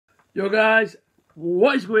Yo guys,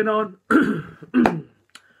 what is going on?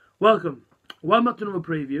 Welcome back to another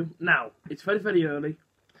preview. Now, it's very early,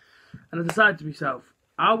 and I decided to myself,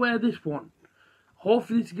 I'll wear this one.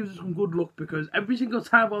 Hopefully this gives us some good luck, because every single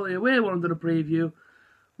time while I wear one under the preview,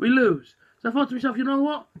 we lose. So I thought to myself, you know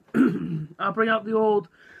what? I'll bring out the old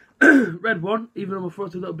red one, even though my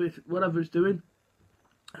throat's a little bit whatever it's doing.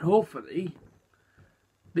 And hopefully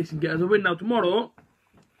this can get us a win. Now tomorrow,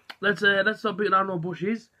 let's stop beating around no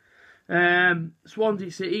bushes.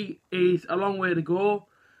 Swansea City is a long way to go.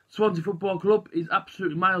 Swansea Football Club is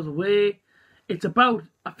absolutely miles away. It's about,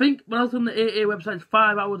 I think, when I was on the AA website, it's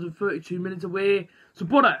 5 hours and 32 minutes away. So,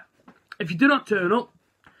 brother, if you do not turn up,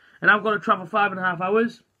 and I've got to travel 5.5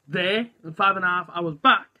 hours there, and 5.5 hours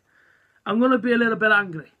back, I'm going to be a little bit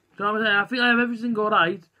angry. Do you know what I'm saying? I think I have every single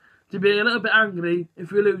right to be a little bit angry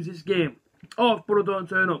if we lose this game. Or if Borough don't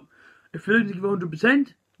turn up. If we lose and give 100%,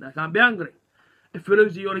 then I can't be angry. If we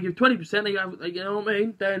lose, you only give 20%, you know what I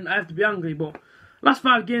mean? Then I have to be angry. But last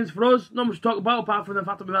 5 games for us, not much to talk about, apart from the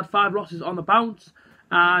fact that we've had 5 losses on the bounce,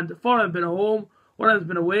 and 4 of them have been at home, 1 of them has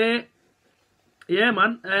been away. Yeah,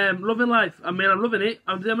 man, loving life. I mean, I'm loving it.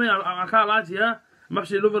 I can't lie to you. I'm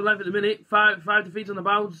absolutely loving life at the minute. 5 defeats on the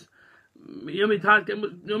bounce. You know what I mean? You know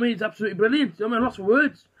what I mean? It's absolutely brilliant. You know what I mean? Lots of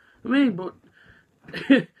words. You know what I mean?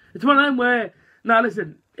 But it's one of them where, now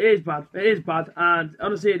listen, it is bad. It is bad. And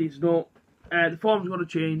on a serious note, the form's got to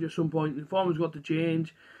change at some point. The form's got to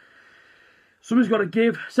change. Somebody's got to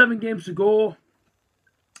give. 7 games to go.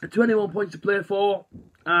 21 points to play for.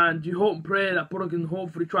 And you hope and pray that Borough can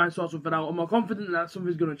hopefully try and sort something out. Am I confident that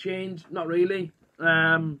something's going to change? Not really.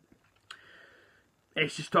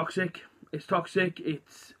 It's just toxic. It's toxic.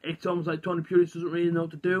 It's almost like Tony Pulis doesn't really know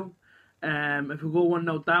what to do. If we go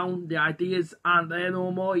 1-0 down, the ideas aren't there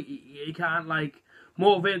no more. You can't like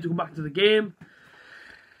motivate him to come back into the game.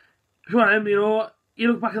 You know,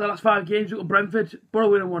 you look back at the last 5 games, you look at Brentford, Borough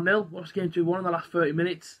winning 1-0, lost game 2-1 in the last 30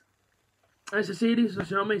 minutes. And it's a seriousness,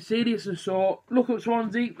 you know what I mean? Seriousness. So, look at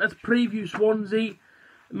Swansea, let's preview Swansea.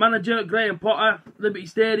 Manager, Graham Potter, Liberty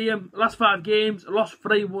Stadium, last 5 games, lost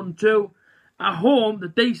 3-1-2. At home, they're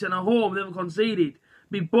decent, at home, they haven't conceded.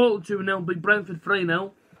 Beat Bolton 2-0, beat Brentford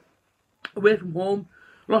 3-0. Away from home,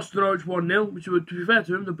 lost to Norwich 1-0, which, to be fair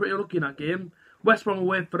to them, they're pretty lucky in that game. West Brom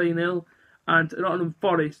away 3-0. And Nottingham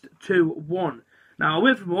Forest 2-1. Now,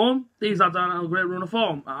 away from home, these lads aren't on a great run of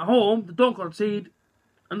form. At home, they don't concede,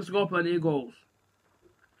 and they score plenty of goals.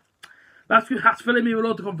 That's filling me with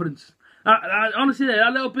loads of confidence. Honestly,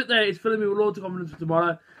 that little bit there is filling me with loads of confidence for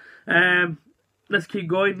tomorrow. Let's keep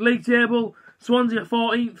going. League table, Swansea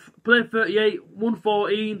 14th, played 38, won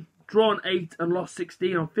 14, drawn 8, and lost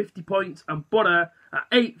 16 on 50 points. And Borough at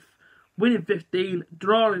 8th. Winning 15,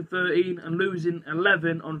 drawing 13, and losing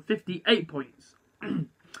 11 on 58 points.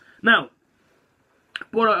 Now,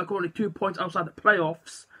 Borough are currently 2 points outside the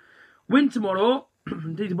playoffs. Win tomorrow,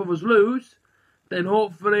 these above us lose, then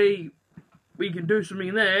hopefully we can do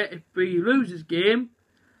something there. If we lose this game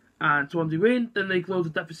and Swansea win, then they close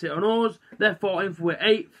the deficit on us. They're 14th, we're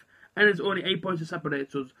 8th, and there's only 8 points to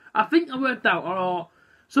separate us. I think I worked out, or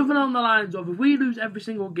something along the lines of, if we lose every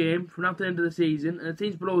single game from now to the end of the season, and the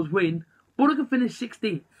teams below us win, Borough can finish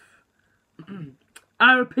 16th.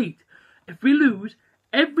 I repeat, if we lose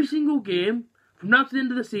every single game from now to the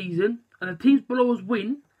end of the season, and the teams below us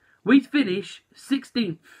win, we'd finish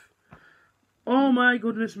 16th. Oh my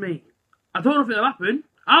goodness me. I don't know if it'll happen.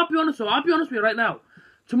 I'll be honest with you right now.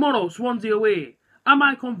 Tomorrow, Swansea away. Am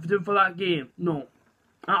I confident for that game? No.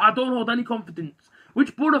 I don't hold any confidence.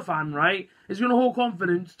 Which Borough fan, right, is going to hold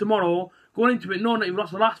confidence tomorrow, going into it knowing that you've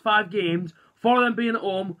lost the last 5 games, 4 of them being at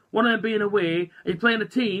home, 1 of them being away, and you're playing a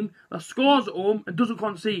team that scores at home and doesn't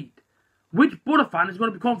concede? Which Borough fan is going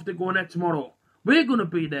to be confident going there tomorrow? We're going to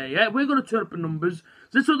be there, yeah? We're going to turn up in numbers.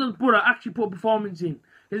 So this is what the Borough actually put a performance in.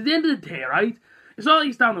 Because at the end of the day, right, it's not like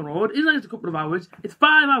it's down the road, it's not just a couple of hours, it's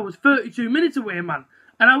 5 hours, 32 minutes away, man.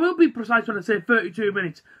 And I will be precise when I say 32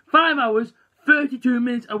 minutes. 5 hours, 32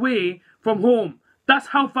 minutes away from home. That's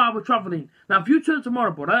how far we're travelling. Now, if you turn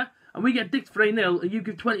tomorrow, Borough, and we get dicked 3-0 and you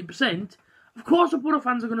give 20%, of course the Borough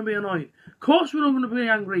fans are going to be annoyed. Of course we're going to be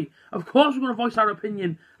angry. Of course we're going to voice our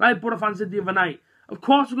opinion, like Borough fans did the other night. Of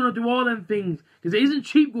course we're going to do all them things, because it isn't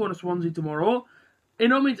cheap going to Swansea tomorrow. You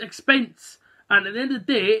know what I mean? It's expense. And at the end of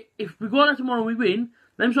the day, if we go there tomorrow and we win,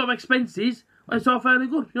 them sort of expenses, well, it's all fairly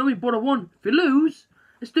good. You know what I mean? Borough won. If we lose,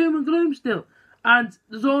 it's doom and gloom still. And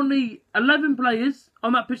there's only 11 players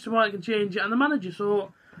on that pitch tomorrow that can change it, and the manager,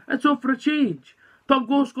 so let's hope for a change. Top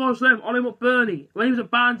goal scorer for them, Ollie McBurney. When he was at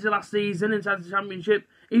Barnsley last season inside the Championship,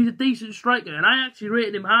 he was a decent striker, and I actually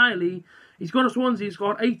rated him highly. He's gone to Swansea, he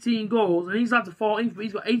scored 18 goals, and he's had to 14th, but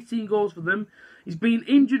he's got 18 goals for them. He's been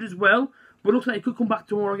injured as well, but looks like he could come back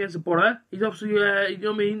tomorrow against the Borough. He's obviously, you know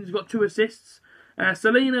what I mean, he's got 2 assists.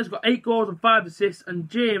 Selena's got 8 goals and 5 assists, and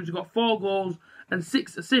James has got 4 goals and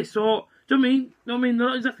 6 assists. So, do you know what I mean? They're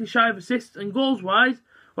not exactly shy of assists, and goals-wise,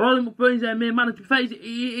 Ollie McBurney's their main man. To be fair,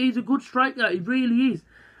 he's a good striker, he really is.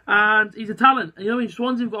 And he's a talent. And you know what I mean?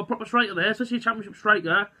 Swansea have got a proper striker there, especially a championship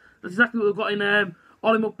striker. That's exactly what they've got in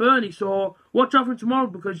Ollie McBurney. So watch out for him tomorrow,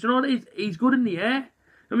 because you know what it is? He's good in the air.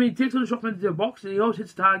 I mean, he takes on the shot into the box and he always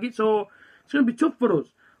hits the target. So it's going to be tough for us.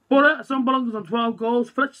 But Son Bolonga's on 12 goals,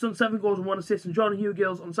 Fletcher's on 7 goals and 1 assist, and Jordan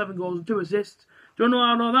Hugill's on 7 goals and 2 assists. Do you know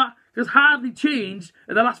how I know that? It's hardly changed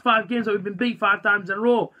in the last 5 games that we've been beat 5 times in a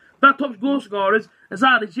row. That top goal scorers has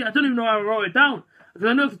hardly changed. I don't even know how I wrote it down, because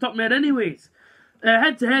I know it's the top man anyways.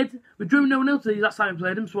 Head to head, we drew 0-0 to these last time we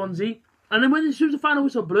played them, Swansea. And then as soon as the final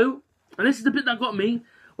whistle blew, and this is the bit that got me,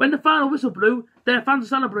 when the final whistle blew, their fans are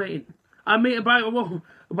celebrating. I mean,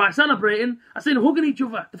 by celebrating, I seen them hugging each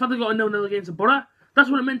other. The fact they got a 0-0 against the Borough, that's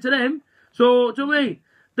what it meant to them. So, do you know what I mean?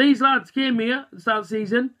 These lads came here at the start of the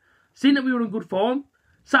season, seen that we were in good form,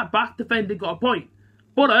 sat back, defended, got a point.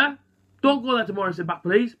 But don't go there tomorrow and sit back,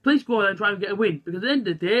 please. Please go there and try and get a win. Because at the end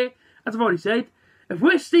of the day, as I've already said, if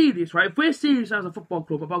we're serious, right, if we're serious as a football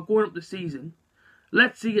club about going up the season,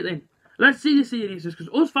 let's see it then. Let's see the seriousness,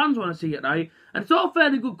 because us fans want to see it, right? And it's all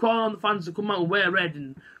fairly good calling on the fans to come out and wear red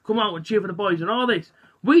and come out and cheer for the boys and all this.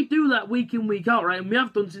 We do that week in, week out, right? And we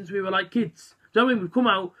have done since we were like kids. Do you know what I mean? We've come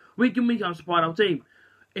out week in, week out and support our team.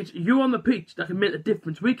 It's you on the pitch that can make the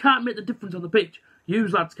difference. We can't make the difference on the pitch. You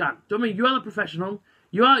lads can. Do you know what I mean? You are the professional.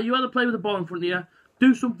 You are the player with the ball in front of you.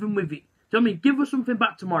 Do something with it. Do you know what I mean? Give us something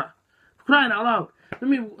back tomorrow. For crying out loud. I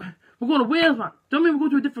mean, we're going to Wales, man. Do you know what I mean? We're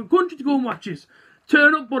going to a different country to go and watch us.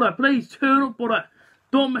 Turn up, brother. Please, turn up, brother.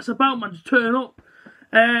 Don't mess about, man. Just turn up.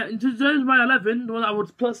 In terms of my 11, the one that I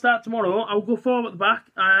would start tomorrow, I will go forward at the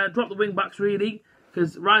back. Drop the wing backs, really,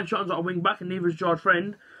 because Ryan Shotton's not a wing back, and neither is George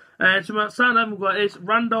Friend. So my starting 11 we've got is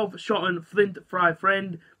Randolph, Shotton, Flint, Fry,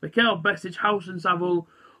 Friend, Mikel Besic, Howson, Saville,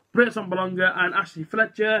 Son Bolonga, and Ashley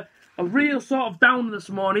Fletcher. A real sort of down this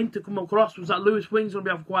morning to come across was that Lewis Wing's going to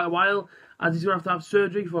be out for quite a while, as he's going to have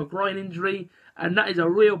surgery for a groin injury, and that is a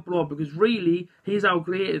real blow, because really, he's our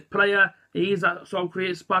creative player. He is that sort of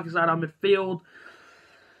creative spark inside our midfield.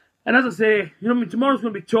 And as I say, you know what I mean, tomorrow's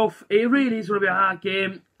going to be tough. It really is going to be a hard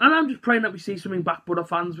game. And I'm just praying that we see something back, Borough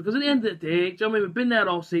fans, because at the end of the day, do you know what I mean, we've been there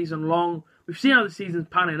all season long. We've seen how the season's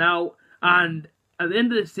panning out. And at the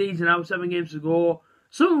end of the season, now 7 games to go,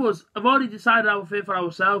 some of us have already decided our fate for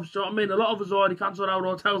ourselves. Do you know what I mean? A lot of us already cancelled our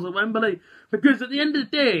hotels at Wembley. Because at the end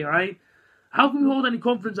of the day, right, how can we hold any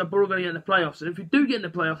confidence that Borough are going to get in the playoffs? And if we do get in the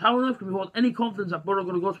playoffs, how on earth can we hold any confidence that Borough are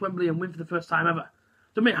going to go to Wembley and win for the first time ever?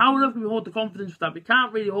 So, I mean, how on earth can we hold the confidence for that? We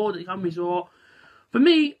can't really hold it, can we? So, for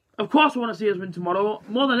me, of course I want to see us win tomorrow.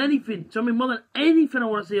 More than anything. So, I mean, more than anything I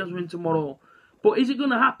want to see us win tomorrow. But is it going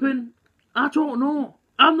to happen? I don't know.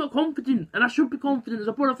 I'm not confident. And I should be confident. As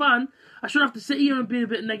a Borough fan, I shouldn't have to sit here and be a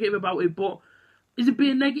bit negative about it. But is it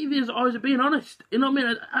being negative or is it being honest? You know what I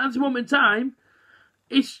mean? At this moment in time,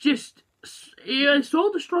 it's just, it's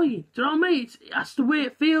soul destroying. Do you know what I mean? That's the way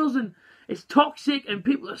it feels, and it's toxic, and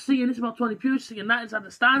people are singing this about Tony Pugh, singing that inside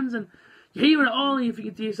the stands, and you're hearing it all and you're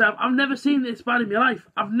thinking to yourself, I've never seen this bad in my life.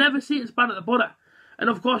 I've never seen it this bad at the Borough. And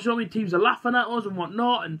of course, you know what I mean, teams are laughing at us and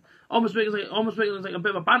whatnot, and almost making it like a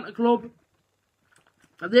bit of a banter club.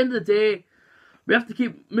 At the end of the day, we have to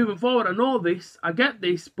keep moving forward. I know this, I get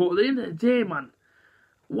this, but at the end of the day, man,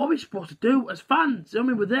 what are we supposed to do as fans? You know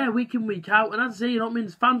what I mean, we're there week in, week out, and as I say, you know what I mean,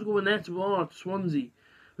 there's fans going there to Swansea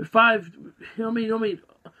with 5, you know what I mean,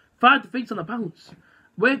 5 defeats on the bounce.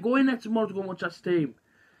 We're going there tomorrow to go and watch that team.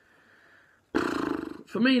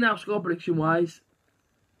 For me now, score prediction wise,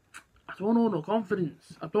 I don't know, no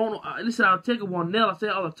confidence. I don't know. Listen, I'll take a 1-0. I say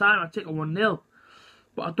it all the time. I take a 1-0.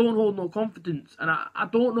 But I don't hold no confidence. And I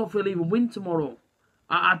don't know if we'll even win tomorrow.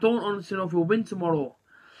 I don't honestly know if we'll win tomorrow.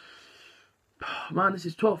 Man, this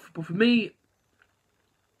is tough. But for me,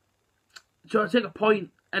 so I take a point.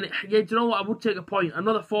 And yeah, do you know what? I would take a point.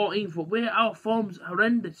 Another 14th. But our form's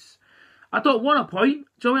horrendous. I don't want a point.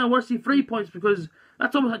 Do you know what I mean? I want to see 3 points, because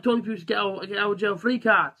that's almost like Tony Pugh to get our jail free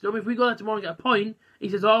cards. Do you know what I mean? If we go there tomorrow and get a point, he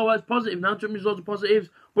says, oh, well, it's positive now. Do you know what I mean? There's loads of positives,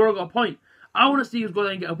 but I got a point. I want to see us go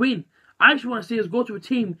there and get a win. I actually want to see us go to a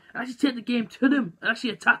team and actually take the game to them and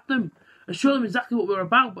actually attack them and show them exactly what we're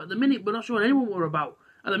about. But at the minute, we're not showing anyone what we're about.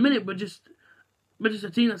 At the minute, we're just a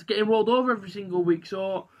team that's getting rolled over every single week.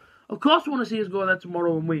 So, of course, I want to see us go there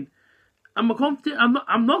tomorrow and win. Am I confident?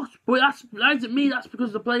 I'm not. But that isn't me. That's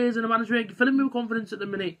because the players and the manager ain't filling me with confidence at the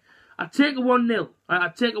minute. I take a 1-0. I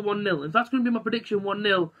take a 1-0. If that's going to be my prediction,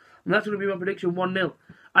 1-0, and that's going to be my prediction, 1-0.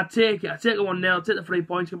 I'd take it. I'd take a 1-0. I'd take the 3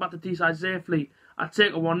 points. Get back to Teesside safely. I'd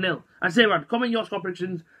take a 1-0. And say, man, comment your score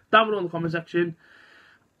predictions down below in the comment section.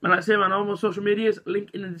 And like I say, man, all my social medias, link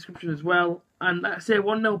in the description as well. And like I say,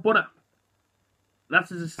 1-0 butter.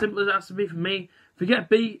 That's as simple as it has to be for me. If we get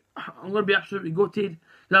beat, I'm going to be absolutely gutted.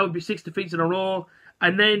 That would be 6 defeats in a row.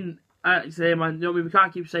 And then, like I say, man, you know, we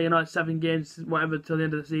can't keep saying, oh, it's 7 games, whatever, till the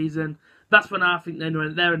end of the season. That's when I think then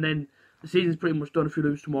right there and then the season's pretty much done if we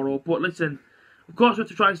lose tomorrow. But listen, of course we have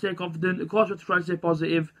to try and stay confident. Of course we have to try and stay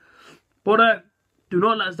positive. But do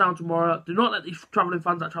not let us down tomorrow. Do not let these travelling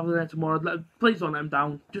fans that are travelling there tomorrow, please don't let them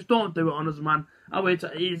down. Just don't do it on us, man.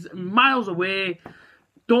 It's miles away.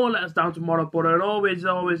 Don't let us down tomorrow. But as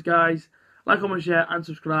always, guys, like, comment, share, and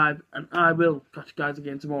subscribe. And I will catch you guys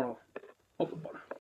again tomorrow. Up the bottom.